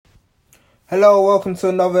Hello, welcome to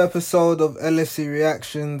another episode of LFC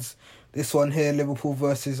Reactions. This one here, Liverpool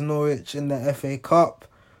versus Norwich in the FA Cup.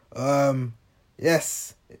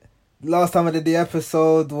 Yes, last time I did the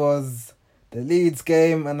episode was the Leeds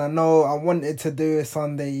game, and I know I wanted to do a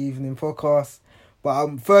Sunday evening podcast, but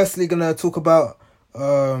I'm firstly going to talk about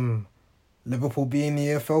Liverpool being the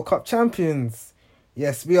EFL Cup champions.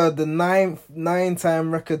 Yes, we are the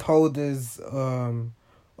nine-time record holders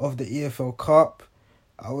of the EFL Cup.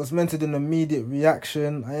 I was meant to do an immediate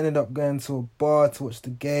reaction. I ended up going to a bar to watch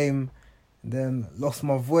the game, and then lost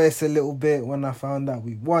my voice a little bit when I found out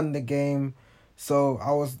we won the game. So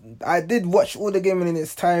I did watch all the game in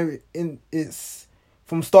its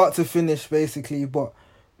from start to finish basically, but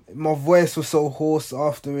my voice was so hoarse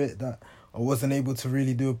after it that I wasn't able to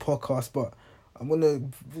really do a podcast. But I'm gonna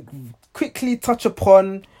quickly touch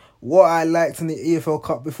upon what I liked in the EFL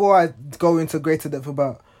Cup before I go into greater depth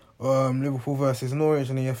about Liverpool versus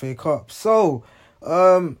Norwich in the FA Cup. So,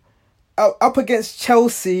 up against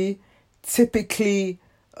Chelsea, typically,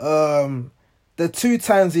 the two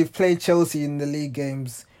times we've played Chelsea in the league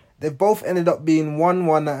games, they've both ended up being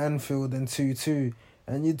 1-1 at Anfield and 2-2.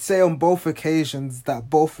 And you'd say on both occasions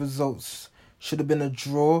that both results should have been a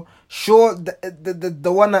draw. Sure,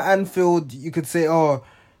 the one at Anfield, you could say,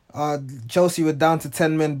 Chelsea were down to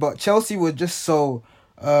 10 men, but Chelsea were just so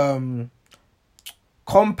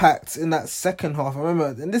compact in that second half. I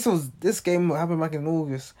remember, and this game happened back in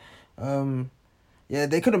August.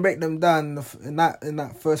 They couldn't break them down in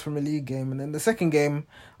that first Premier League game, and then the second game,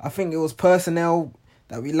 I think it was personnel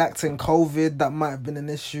that we lacked in COVID that might have been an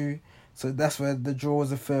issue. So that's where the draw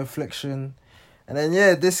was a fair reflection. And then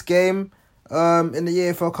this game, in the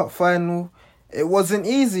EFL Cup final, it wasn't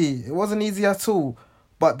easy. It wasn't easy at all.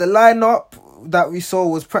 But the lineup that we saw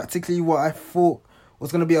was practically what I thought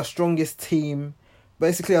was going to be our strongest team.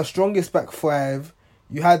 Basically, our strongest back five.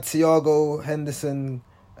 You had Thiago, Henderson,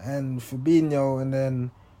 and Fabinho, and then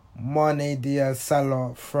Mane, Diaz, Salah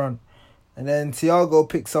up front. And then Thiago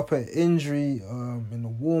picks up an injury in the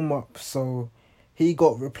warm-up, so he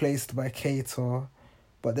got replaced by Keita.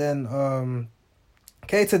 But then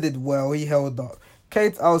Keita did well. He held up.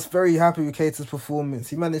 I was very happy with Keita's performance.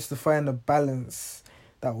 He managed to find a balance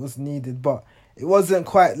that was needed, but it wasn't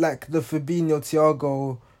quite like the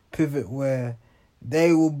Fabinho-Thiago pivot where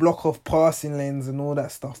they will block off passing lanes and all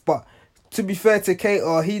that stuff. But to be fair to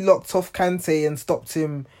Keita, he locked off Kante and stopped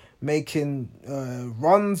him making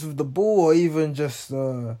runs with the ball, or even just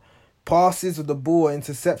passes with the ball,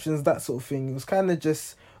 interceptions, that sort of thing. It was kind of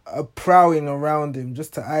just prowling around him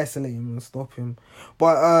just to isolate him and stop him.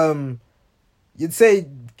 But you'd say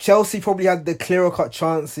Chelsea probably had the clearer cut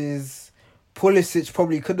chances. Pulisic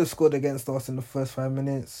probably could have scored against us in the first 5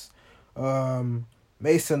 minutes.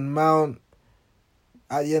 Mason Mount,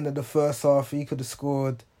 at the end of the first half, he could have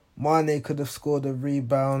scored. Mane could have scored a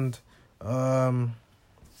rebound. Then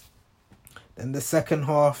the second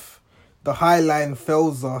half, the high line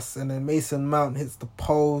fails us, and then Mason Mount hits the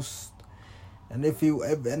post. And if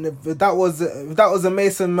that was a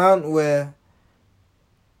Mason Mount where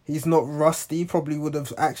he's not rusty, he probably would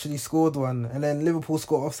have actually scored one. And then Liverpool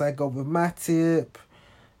scored offside goal with Matip.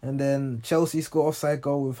 And then Chelsea scored offside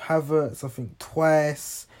goal with Havertz, I think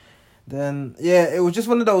twice. Then, it was just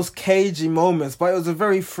one of those cagey moments, but it was a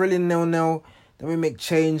very thrilling 0-0. Then we make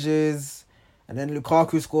changes, and then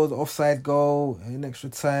Lukaku scores the offside goal in extra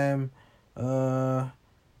time. VAR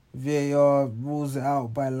rules it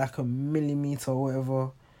out by like a millimetre or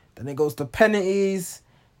whatever. Then it goes to penalties.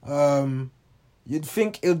 You'd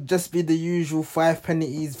think it would just be the usual 5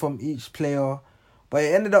 penalties from each player, but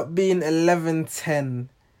it ended up being 11-10.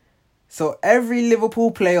 So every Liverpool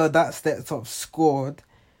player that stepped up scored,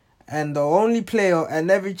 and the only player, and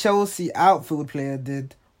every Chelsea outfield player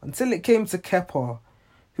did, until it came to Kepa,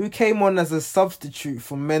 who came on as a substitute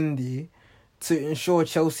for Mendy to ensure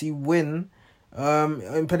Chelsea win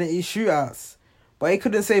in penalty shootouts. But he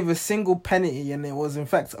couldn't save a single penalty, and it was in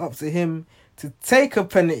fact up to him to take a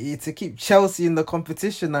penalty to keep Chelsea in the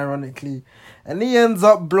competition, ironically. And he ends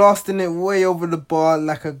up blasting it way over the bar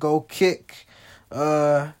like a goal kick.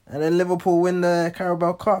 And then Liverpool win the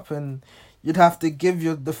Carabao Cup, and you'd have to give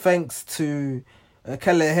the thanks to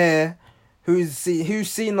Kelleher, who's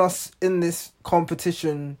seen us in this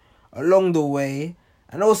competition along the way.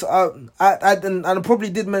 And also, I probably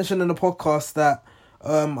did mention in the podcast that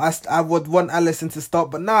I would want Alisson to start,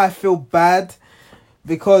 but now I feel bad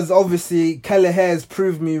because obviously Kelleher has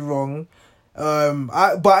proved me wrong.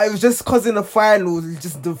 But it was just because in the final,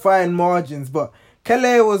 just defying margins. But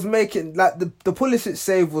Kelleher was making, like, the Pulisic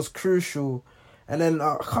save was crucial. And then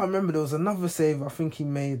I can't remember, there was another save I think he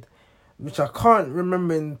made, which I can't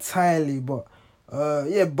remember entirely, but he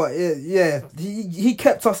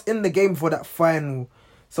kept us in the game for that final.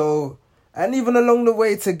 So, and even along the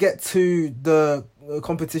way to get to the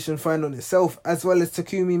competition final itself, as well as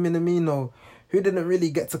Takumi Minamino, who didn't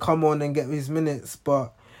really get to come on and get his minutes,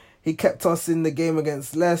 but he kept us in the game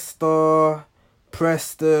against Leicester,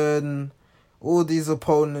 Preston, all these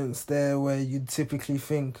opponents there where you'd typically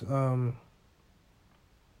think, oh,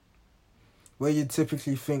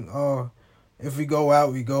 if we go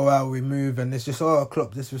out, we move, and it's just, oh,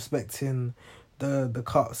 Klopp disrespecting the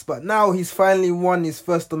cups. But now he's finally won his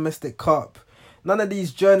first domestic cup. None of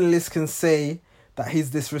these journalists can say that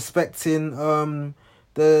he's disrespecting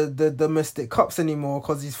the domestic cups anymore,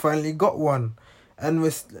 because he's finally got one. And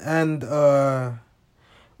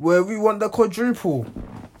where we want the quadruple.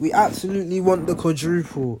 We absolutely want the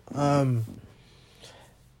quadruple.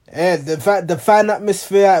 The fan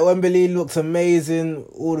atmosphere at Wembley looks amazing.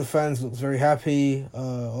 All the fans look very happy.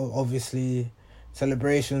 Obviously,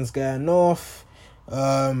 celebrations going off.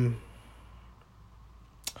 Have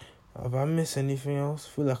I missed anything else? I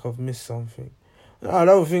feel like I've missed something. No, I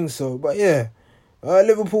don't think so. But yeah,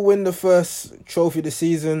 Liverpool win the first trophy of the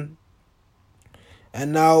season.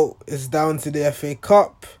 And now it's down to the FA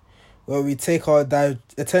Cup, where we take our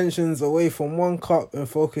attentions away from one cup and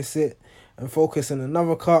focus on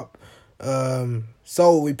another cup.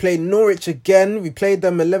 So we played Norwich again. We played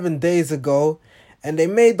them 11 days ago, and they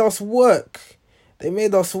made us work. In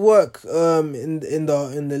the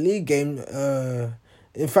league game.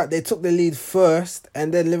 In fact, they took the lead first,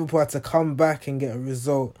 and then Liverpool had to come back and get a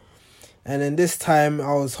result. And then this time,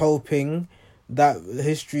 I was hoping that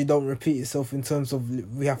history don't repeat itself in terms of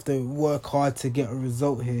we have to work hard to get a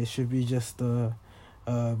result here. It should be just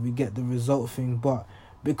we get the result thing. But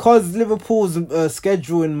because Liverpool's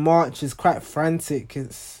schedule in March is quite frantic,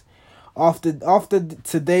 it's after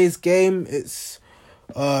today's game, it's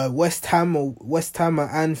West Ham at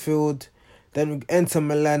Anfield, then we enter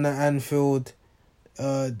Milan at Anfield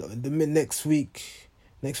next week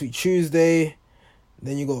Tuesday,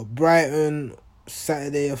 then you got Brighton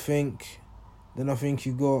Saturday, I think. Then I think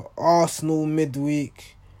you got Arsenal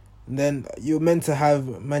midweek. And then you're meant to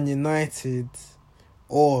have Man United,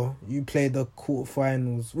 or you play the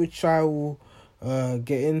quarterfinals, which I will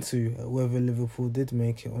get into, whether Liverpool did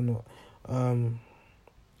make it or not.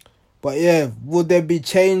 But yeah, would there be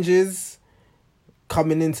changes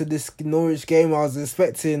coming into this Norwich game? I was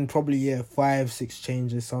expecting probably 5-6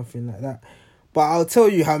 changes, something like that. But I'll tell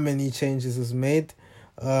you how many changes was made.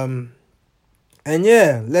 And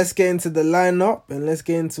yeah, let's get into the lineup and let's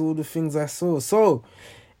get into all the things I saw. So,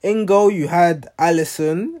 in goal, you had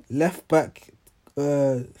Alisson, left back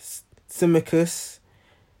Tsimikas,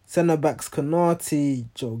 centre backs Konate,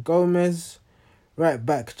 Joe Gomez, right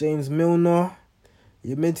back James Milner,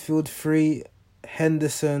 your midfield three,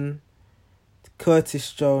 Henderson,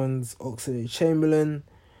 Curtis Jones, Oxlade-Chamberlain,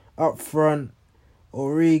 up front,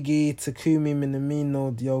 Origi, Takumi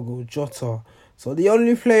Minamino, Diogo Jota. So the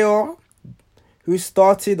only player who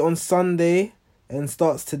started on Sunday and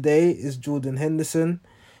starts today is Jordan Henderson.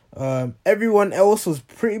 Everyone else was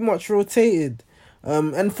pretty much rotated.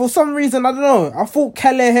 And for some reason, I don't know, I thought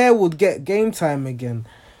Kelleher would get game time again.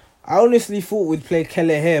 I honestly thought we'd play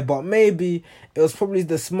Kelleher, but maybe it was probably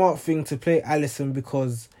the smart thing to play Alisson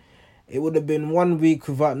because it would have been 1 week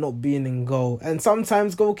without not being in goal. And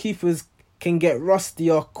sometimes goalkeepers can get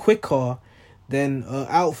rustier quicker than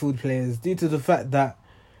outfield players due to the fact that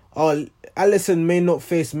Alisson may not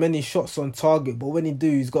face many shots on target, but when he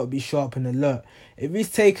do, he's got to be sharp and alert. If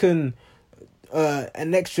he's taken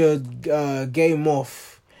an extra game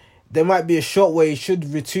off, there might be a shot where he should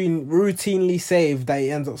routinely save that he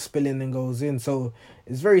ends up spilling and goes in. So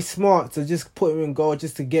it's very smart to just put him in goal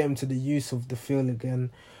just to get him to the use of the field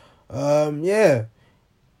again.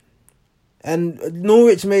 And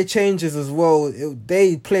Norwich made changes as well.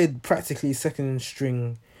 They played practically a second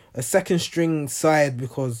string side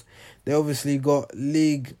because they obviously got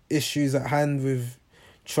league issues at hand with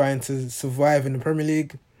trying to survive in the Premier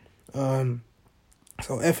League. So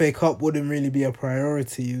FA Cup wouldn't really be a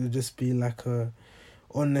priority. It would just be like a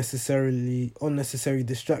unnecessary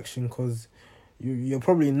distraction because you're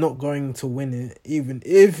probably not going to win it, even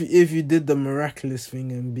if you did the miraculous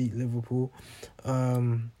thing and beat Liverpool.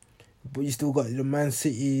 But you still got your Man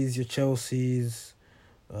Cities, your Chelseas.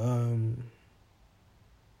 I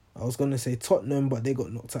was going to say Tottenham, but they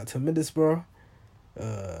got knocked out to Middlesbrough.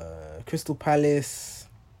 Crystal Palace.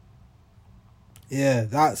 Yeah,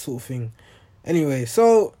 that sort of thing. Anyway,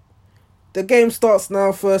 so the game starts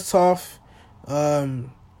now, first half.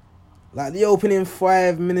 Like the opening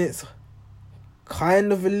 5 minutes,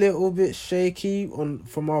 kind of a little bit shaky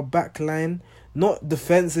from our back line. Not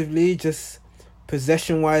defensively, just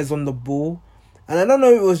possession-wise on the ball. And I don't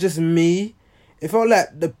know if it was just me. It felt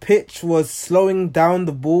like the pitch was slowing down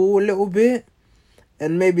the ball a little bit.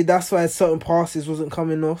 And maybe that's why certain passes wasn't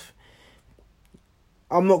coming off.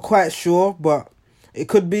 I'm not quite sure, but it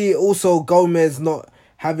could be also Gomez not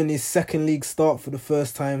having his second league start for the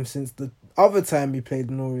first time since the other time he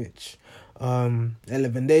played Norwich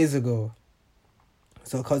 11 days ago.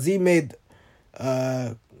 So, because he made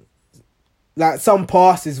like some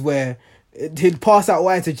passes where he'd pass out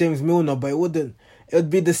wide to James Milner, but it would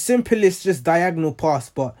be the simplest just diagonal pass,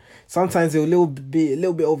 but sometimes it would be a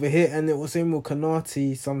little bit overhit, and it was same with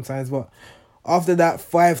Konate sometimes, but after that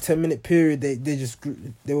 5-10 minute period,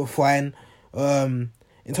 they were fine. In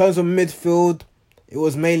terms of midfield, it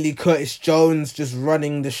was mainly Curtis Jones just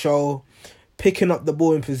running the show, picking up the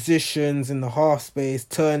ball in positions in the half space,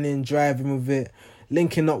 turning, driving with it,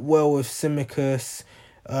 linking up well with Tsimikas,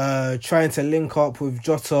 trying to link up with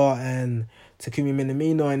Jota and Takumi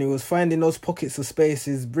Minamino, and he was finding those pockets of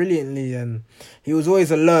spaces brilliantly, and he was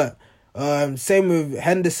always alert. Same with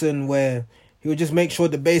Henderson, where he would just make sure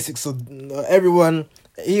the basics of everyone.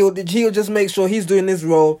 He would just make sure he's doing his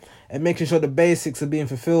role and making sure the basics are being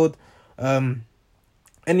fulfilled.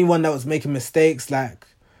 Anyone that was making mistakes, like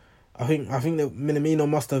I think that Minamino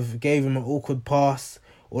must have gave him an awkward pass,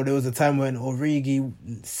 or there was a time when Origi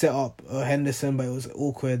set up Henderson, but it was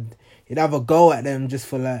awkward. He'd have a go at them just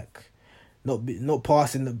for like not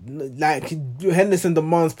passing Henderson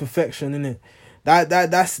demands perfection, innit?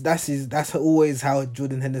 That's always how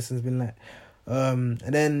Jordan Henderson's been like. And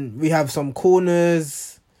then we have some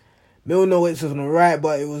corners. Milner which was on the right,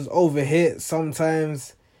 but it was overhit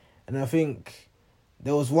sometimes. And I think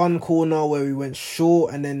there was one corner where we went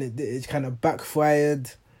short, and then it kind of backfired.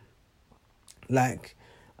 Like,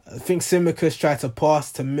 I think Tsimikas tried to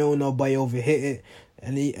pass to Milner, but he overhit it,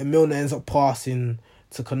 and Milner ends up passing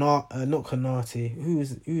to not Konate. Who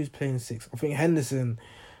was playing 6? I think Henderson.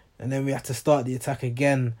 And then we had to start the attack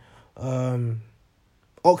again.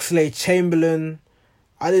 Oxlade-Chamberlain,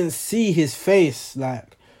 I didn't see his face.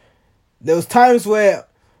 Like, there was times where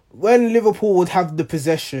when Liverpool would have the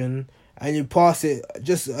possession and you pass it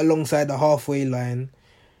just alongside the halfway line,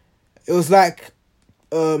 it was like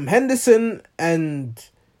Henderson and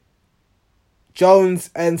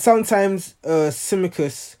Jones and sometimes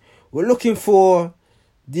Tsimikas were looking for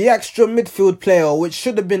the extra midfield player, which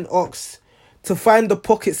should have been Ox, to find the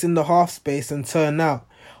pockets in the half space and turn out.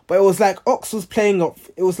 But it was like Ox was playing up.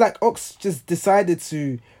 It was like Ox just decided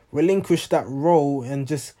to relinquish that role and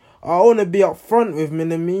just, I want to be up front with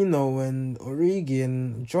Minamino and Origi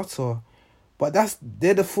and Jota. But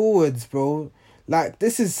they're the forwards, bro. Like,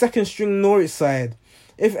 this is second string Norwich side.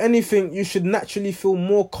 If anything, you should naturally feel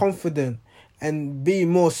more confident and be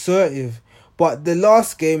more assertive. But the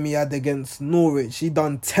last game he had against Norwich, he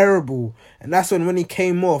done terrible. And that's when he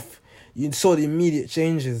came off, you saw the immediate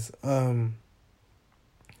changes.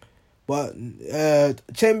 But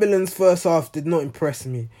Chamberlain's first half did not impress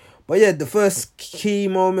me. But yeah, the first key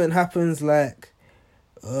moment happens like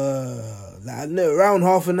around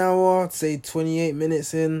half an hour, I'd say 28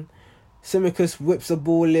 minutes in. Tsimikas whips the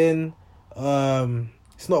ball in.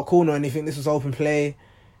 It's not a corner or anything, this was open play.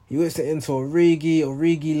 He whips it into Origi.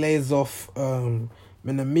 Origi lays off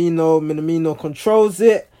Minamino. Minamino controls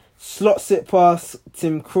it, slots it past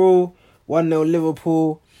Tim Krul. 1-0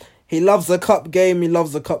 Liverpool. He loves a cup game. He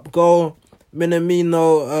loves a cup goal.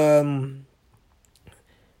 Minamino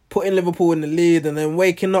putting Liverpool in the lead and then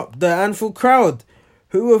waking up the Anfield crowd,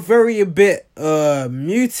 who were a bit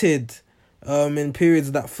muted in periods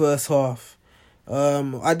of that first half.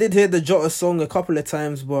 I did hear the Jota song a couple of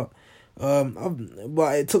times, but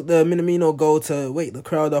it took the Minamino goal to wake the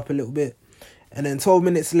crowd up a little bit. And then 12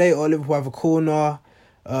 minutes later, Liverpool have a corner.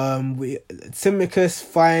 Tsimikas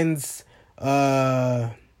finds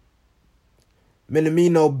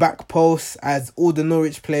Minamino back post as all the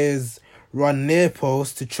Norwich players run near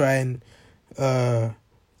post to try and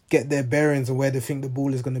get their bearings of where they think the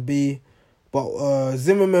ball is going to be. But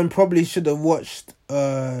Zimmerman probably should have watched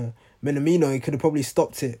Minamino. He could have probably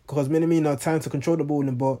stopped it, because Minamino had time to control the ball in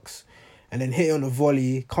the box and then hit it on a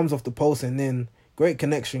volley, comes off the post and in. Great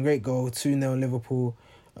connection, great goal, 2-0 Liverpool.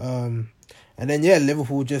 And then, yeah,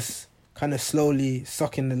 Liverpool just kind of slowly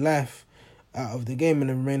sucking the life out of the game in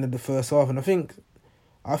the remainder of the first half. And I think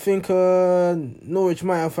Norwich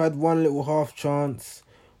might have had one little half chance,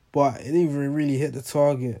 but it didn't even really hit the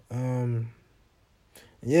target.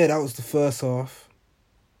 Yeah, that was the first half.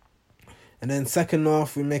 And then second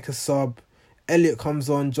half, we make a sub. Elliot comes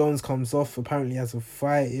on, Jones comes off. Apparently has a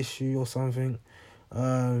thigh issue or something.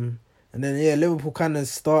 And then, yeah, Liverpool kind of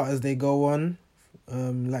start as they go on,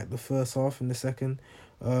 like the first half and the second.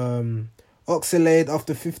 Oxlade,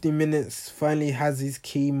 after 50 minutes, finally has his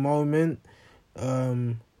key moment.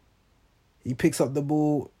 He picks up the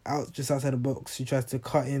ball out just outside the box. He tries to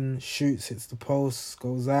cut in, shoots, hits the post,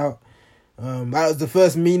 goes out. That was the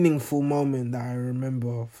first meaningful moment that I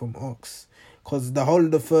remember from Ox, because the whole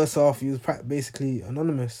of the first half he was basically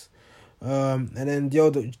anonymous. And then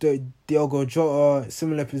Diogo Jota,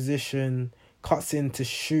 similar position, cuts in to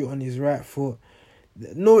shoot on his right foot.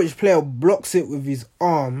 The Norwich player blocks it with his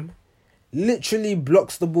arm, literally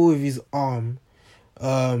blocks the ball with his arm.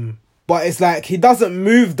 But it's like he doesn't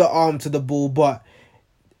move the arm to the ball, but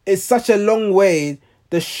it's such a long way.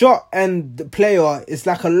 The shot and the player is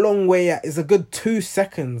like a long way. It's a good 2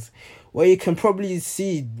 seconds where you can probably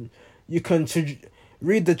see, you can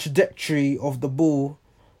read the trajectory of the ball,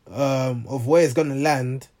 of where it's going to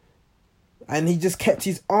land. And he just kept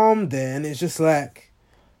his arm there, and it's just like,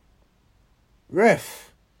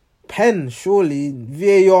 ref, pen, surely.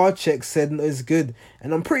 VAR check said it's good.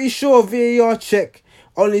 And I'm pretty sure VAR check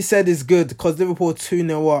only said it's good because Liverpool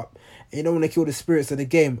 2-0 up. And you don't want to kill the spirits of the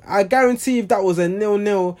game. I guarantee if that was a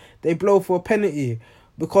 0-0, they blow for a penalty.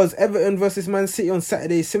 Because Everton versus Man City on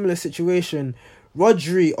Saturday, similar situation.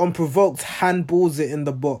 Rodri, unprovoked, handballs it in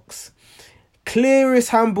the box. Clearest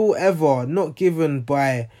handball ever, not given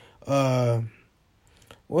by,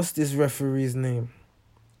 what's this referee's name?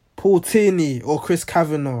 Paul Tierney or Chris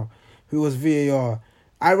Kavanagh, who was VAR.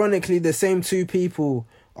 Ironically, the same two people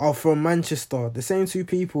are from Manchester. The same two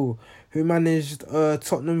people who managed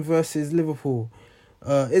Tottenham versus Liverpool.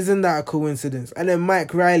 Isn't that a coincidence? And then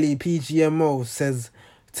Mike Riley, PGMO, says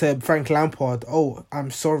to Frank Lampard, "Oh,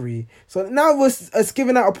 I'm sorry." So now us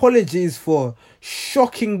giving out apologies for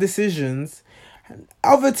shocking decisions.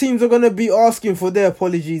 Other teams are going to be asking for their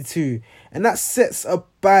apology too. And that sets a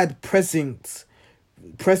bad precedent.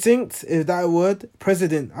 Precedent? Is that a word?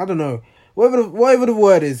 Precedent. I don't know. Whatever the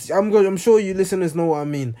word is. I'm sure you listeners know what I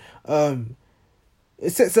mean. It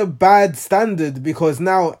sets a bad standard, because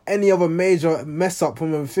now any other major mess up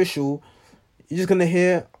from an official, you're just going to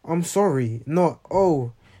hear, "I'm sorry." Not,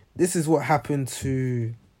 "Oh, this is what happened,"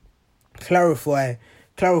 to clarify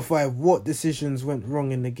what decisions went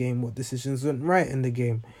wrong in the game, what decisions went right in the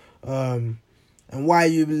game, and why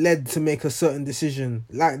you led to make a certain decision,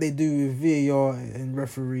 like they do with VAR and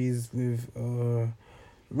referees with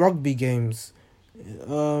rugby games.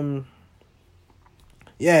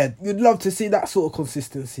 Yeah, you'd love to see that sort of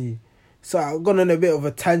consistency. So I've gone on a bit of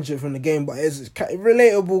a tangent from the game, but it's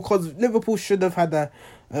relatable because Liverpool should have had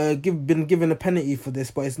been given a penalty for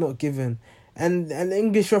this, but it's not given. And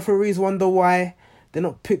English referees wonder why they're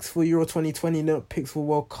not picked for Euro 2020, they're not picked for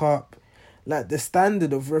World Cup. Like, the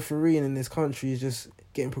standard of refereeing in this country is just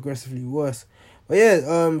getting progressively worse. But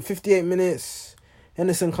yeah, 58 minutes,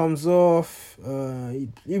 Henderson comes off.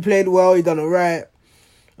 He played well, he done alright.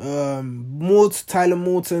 Tyler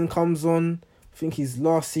Morton comes on. I think his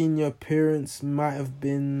last senior appearance might have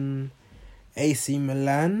been AC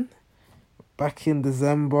Milan back in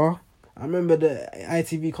December. I remember the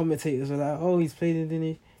ITV commentators were like, "Oh, he's played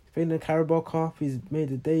in the Carabao Cup. He's made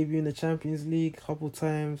a debut in the Champions League a couple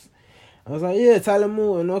times." I was like, "Yeah, Tyler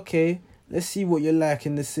Morton, okay. Let's see what you're like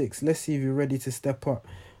in the six. Let's see if you're ready to step up."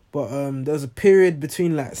 But there was a period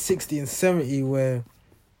between like 60 and 70 where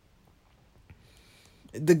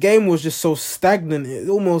the game was just so stagnant. It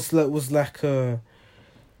almost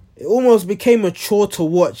became a chore to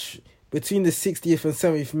watch between the 60th and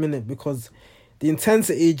 70th minute, because the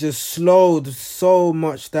intensity just slowed so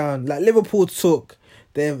much down. Like, Liverpool took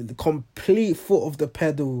their complete foot off the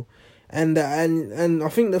pedal, and I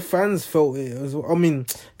think the fans felt it as well. I mean,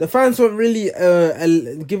 the fans weren't really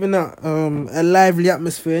giving out a lively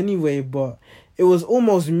atmosphere anyway, but it was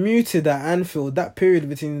almost muted at Anfield, that period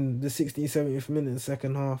between the 60th, 70th minute and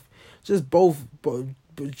second half. Just but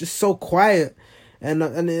just so quiet. And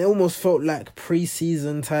it almost felt like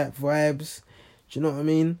pre-season type vibes. Do you know what I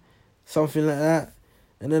mean? Something like that.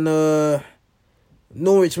 And then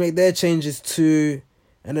Norwich make their changes too.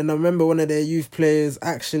 And then I remember one of their youth players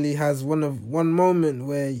actually has one moment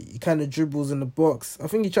where he kind of dribbles in the box. I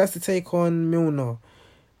think he tries to take on Milner.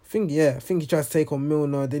 I think he tries to take on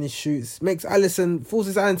Milner, then he shoots.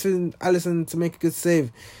 Forces Alisson to make a good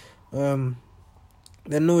save. Then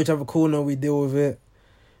Norwich have a corner, we deal with it.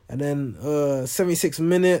 And then 76th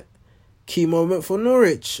minute, key moment for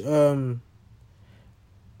Norwich.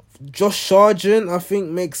 Josh Sargent, I think,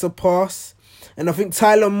 makes a pass. And I think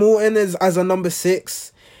Tyler Morton is as a number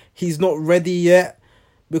 6. He's not ready yet,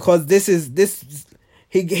 because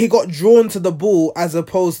he got drawn to the ball as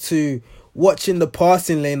opposed to watching the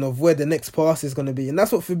passing lane of where the next pass is going to be. And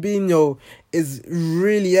that's what Fabinho is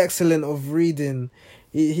really excellent of reading.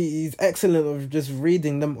 he's excellent of just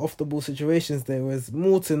reading them off the ball situations there, whereas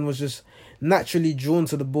Morton was just naturally drawn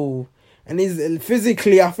to the ball. And he's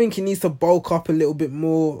physically, I think he needs to bulk up a little bit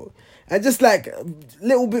more, and just like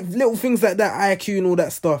little things like that, IQ and all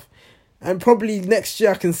that stuff. And probably next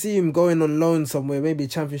year I can see him going on loan somewhere, maybe a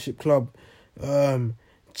championship club,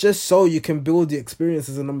 just so you can build the experience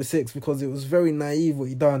as a number 6, because it was very naive what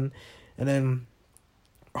he done. And then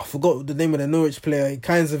I forgot the name of the Norwich player.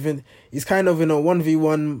 He's kind of in a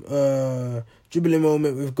 1v1 dribbling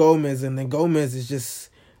moment with Gomez, and then Gomez is just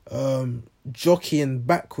jockeying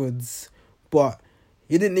backwards, but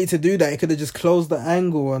he didn't need to do that. He could have just closed the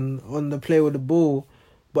angle on the player with the ball.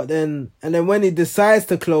 But then when he decides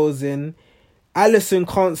to close in, Alisson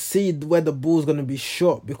can't see where the ball's going to be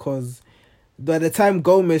shot, because by the time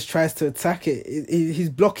Gomez tries to attack it, he's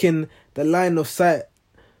blocking the line of sight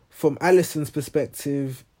from Alisson's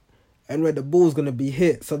perspective and where the ball's going to be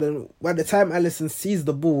hit. So then by the time Alisson sees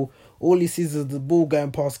the ball, all he sees is the ball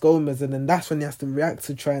going past Gomez, and then that's when he has to react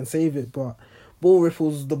to try and save it. But ball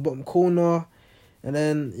ripples the bottom corner, and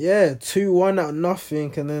then 2-1 out of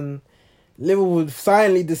nothing, and then Liverpool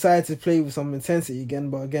finally decided to play with some intensity again,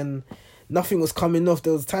 but again, nothing was coming off.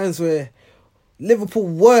 There was times where Liverpool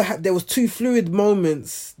there was 2 fluid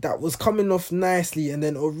moments that was coming off nicely, and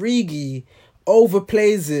then Origi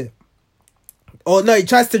overplays it. Oh no, he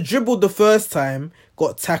tries to dribble the first time,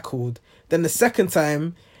 got tackled. Then the second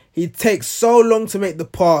time, he takes so long to make the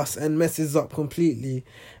pass and messes up completely.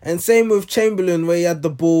 And same with Chamberlain, where he had the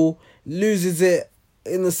ball, loses it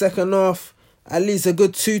in the second half at least a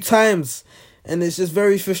good 2 times. And it's just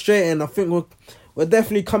very frustrating. I think we're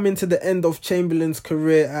definitely coming to the end of Chamberlain's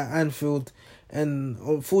career at Anfield. And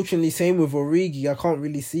unfortunately, same with Origi. I can't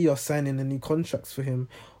really see us signing any contracts for him.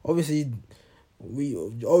 Obviously,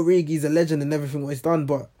 Origi's a legend and everything what he's done,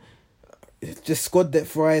 but just squad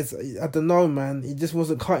depth wise, I don't know, man. He just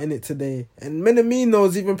wasn't cutting it today. And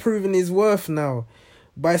Minamino's even proven his worth now.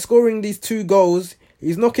 By scoring these 2 goals,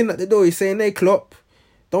 he's knocking at the door. He's saying, "Hey, Klopp,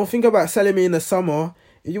 don't think about selling me in the summer.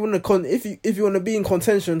 If you want to be in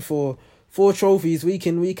contention for 4 trophies week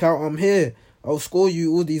in, week out, I'm here. I'll score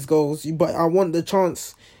you all these goals. But I want the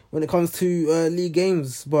chance when it comes to league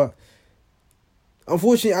games." But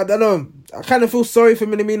unfortunately, I don't know. I kind of feel sorry for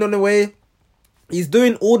Minamino in a way. He's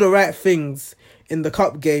doing all the right things in the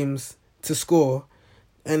cup games to score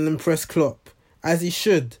and impress Klopp, as he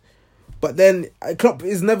should. But then Klopp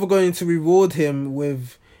is never going to reward him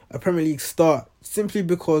with a Premier League start, simply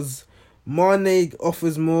because Mane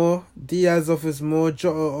offers more, Diaz offers more,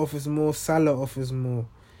 Jota offers more, Salah offers more.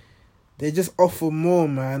 They just offer more,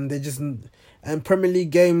 man. And Premier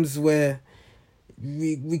League games where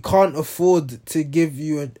we can't afford to give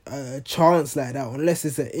you a chance like that unless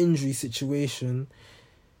it's an injury situation.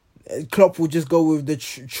 Klopp will just go with the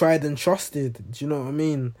tried and trusted. Do you know what I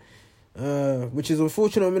mean? Which is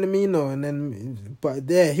unfortunate with Minamino. But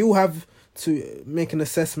he'll have to make an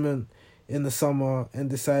assessment in the summer and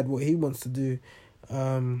decide what he wants to do.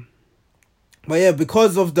 But yeah,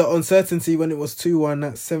 because of the uncertainty when it was 2-1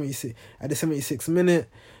 at the 76th minute,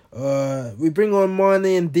 we bring on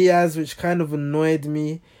Mane and Diaz, which kind of annoyed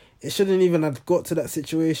me. It shouldn't even have got to that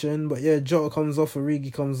situation. But yeah, Jota comes off,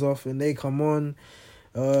 Origi comes off, and they come on.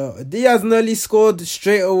 Diaz nearly scored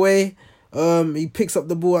straight away. He picks up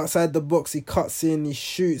the ball outside the box, he cuts in, he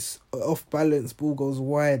shoots off balance, ball goes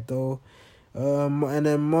wide though. And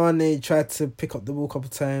then Mane tried to pick up the ball a couple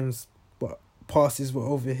of times, but passes were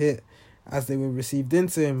overhit as they were received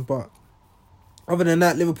into him. But other than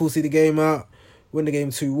that, Liverpool see the game out, win the game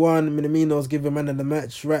 2-1. Minamino's given man of the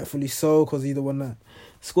match, rightfully so, because he's the one that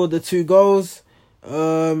scored the 2 goals.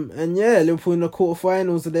 And yeah, Liverpool in the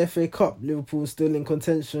quarterfinals of the FA Cup. Liverpool still in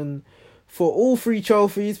contention for all 3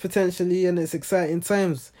 trophies potentially, and it's exciting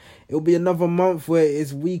times. It'll be another month where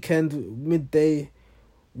it's weekend, midweek,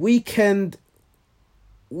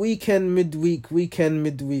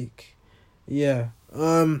 yeah.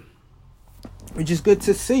 Which is good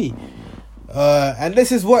to see. And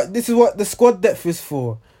this is what the squad depth is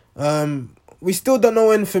for. We still don't know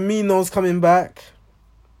when Firmino's coming back.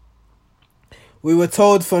 We were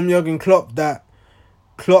told from Jurgen Klopp that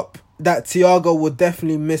Thiago would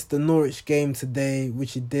definitely miss the Norwich game today,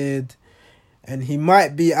 which he did. And he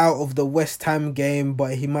might be out of the West Ham game,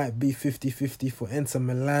 but he might be 50-50 for Inter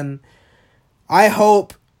Milan. I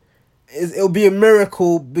hope it'll be a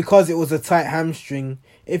miracle, because it was a tight hamstring,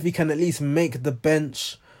 if he can at least make the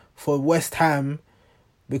bench for West Ham,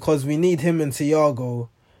 because we need him and Thiago.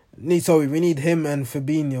 We need him and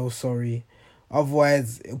Fabinho,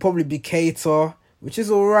 Otherwise, it'll probably be Keita, which is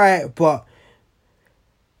alright, but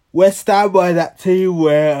West Ham are that team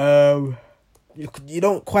where you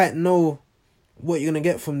don't quite know what you're gonna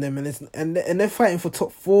get from them, and they're fighting for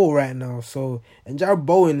top 4 right now. So, and Jared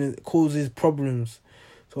Bowen causes problems.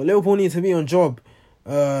 So Liverpool need to be on job.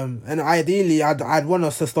 And ideally, I'd want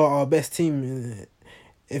us to start our best team.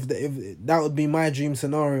 If that would be my dream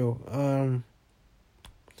scenario.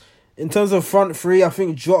 In terms of front three, I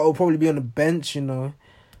think Jota will probably be on the bench.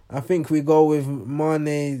 I think we go with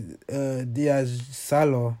Mane, Diaz,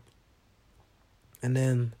 Salah, and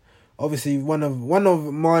then obviously one of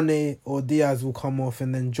Mane or Diaz will come off,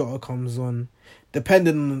 and then Jota comes on,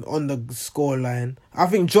 depending on the scoreline. I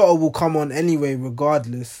think Jota will come on anyway,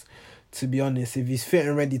 regardless. To be honest, if he's fit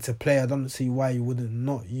and ready to play, I don't see why you wouldn't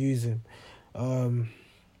not use him. And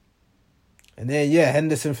then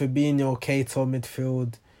Henderson, Fabinho, Keita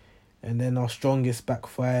midfield, and then our strongest back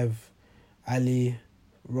five: Ali,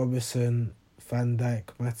 Robertson, Van Dijk,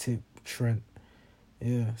 Matip, Trent.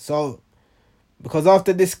 Yeah. So, because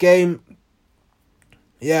after this game,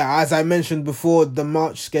 as I mentioned before, the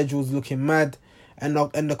March schedule's looking mad, and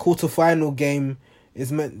the quarterfinal game is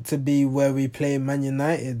meant to be where we play Man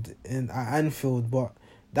United at Anfield, but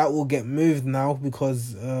that will get moved now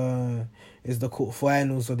because it's the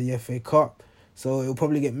quarterfinals of the FA Cup, so it'll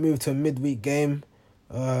probably get moved to a midweek game.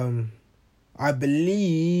 I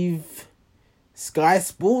believe Sky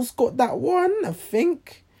Sports got that one, I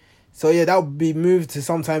think. So that will be moved to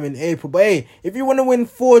sometime in April. But hey, if you want to win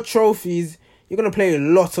 4 trophies, you're going to play a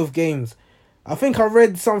lot of games. I think I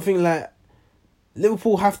read something like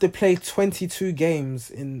Liverpool have to play 22 games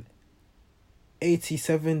in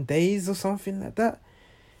 87 days or something like that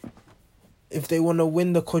if they want to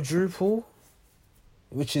win the quadruple,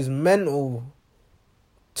 which is mental.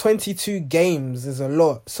 22 games is a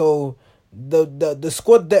lot. So the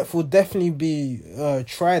squad depth will definitely be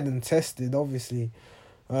tried and tested, obviously.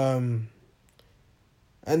 And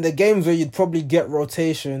the games where you'd probably get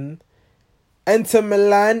rotation, Inter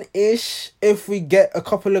Milan-ish, if we get a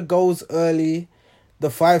couple of goals early. The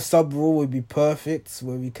 5-sub rule would be perfect,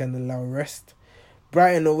 where we can allow rest.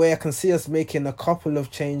 Brighton away, I can see us making a couple of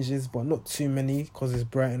changes, but not too many, because it's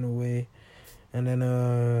Brighton away. And then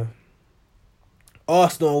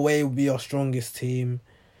Arsenal away will be our strongest team.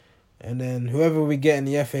 And then whoever we get in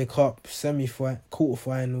the FA Cup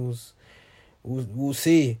quarterfinals, we'll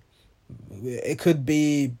see. It could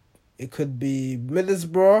be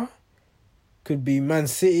Middlesbrough, could be Man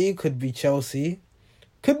City, could be Chelsea,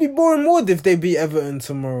 could be Bournemouth if they beat Everton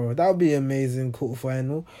tomorrow. That would be amazing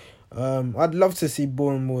quarterfinal. I'd love to see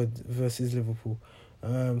Bournemouth versus Liverpool.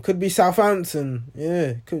 Could be Southampton.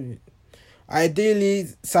 Yeah, could be. Ideally,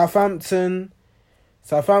 Southampton,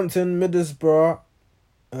 Middlesbrough,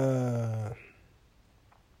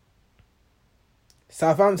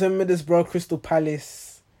 Crystal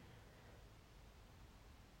Palace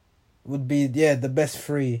would be the best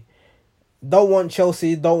 3. Don't want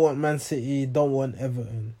Chelsea, don't want Man City, don't want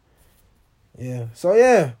Everton. Yeah. So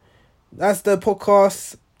that's the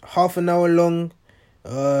podcast. Half an hour long.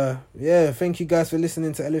 Thank you guys for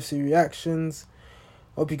listening to LFC Reactions.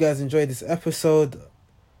 Hope you guys enjoyed this episode.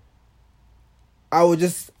 I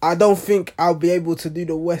don't think I'll be able to do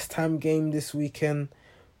the West Ham game this weekend,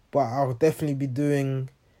 but I'll definitely be doing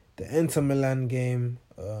the Inter Milan game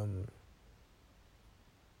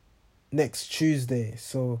next Tuesday.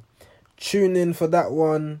 So tune in for that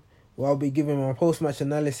one, where I'll be giving my post-match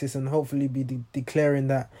analysis and hopefully be declaring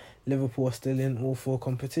that Liverpool are still in all 4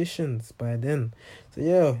 competitions by then.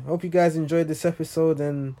 So hope you guys enjoyed this episode,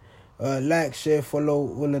 and like, share, follow,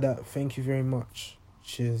 all of that. Thank you very much.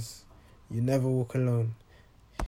 Cheers. You never walk alone.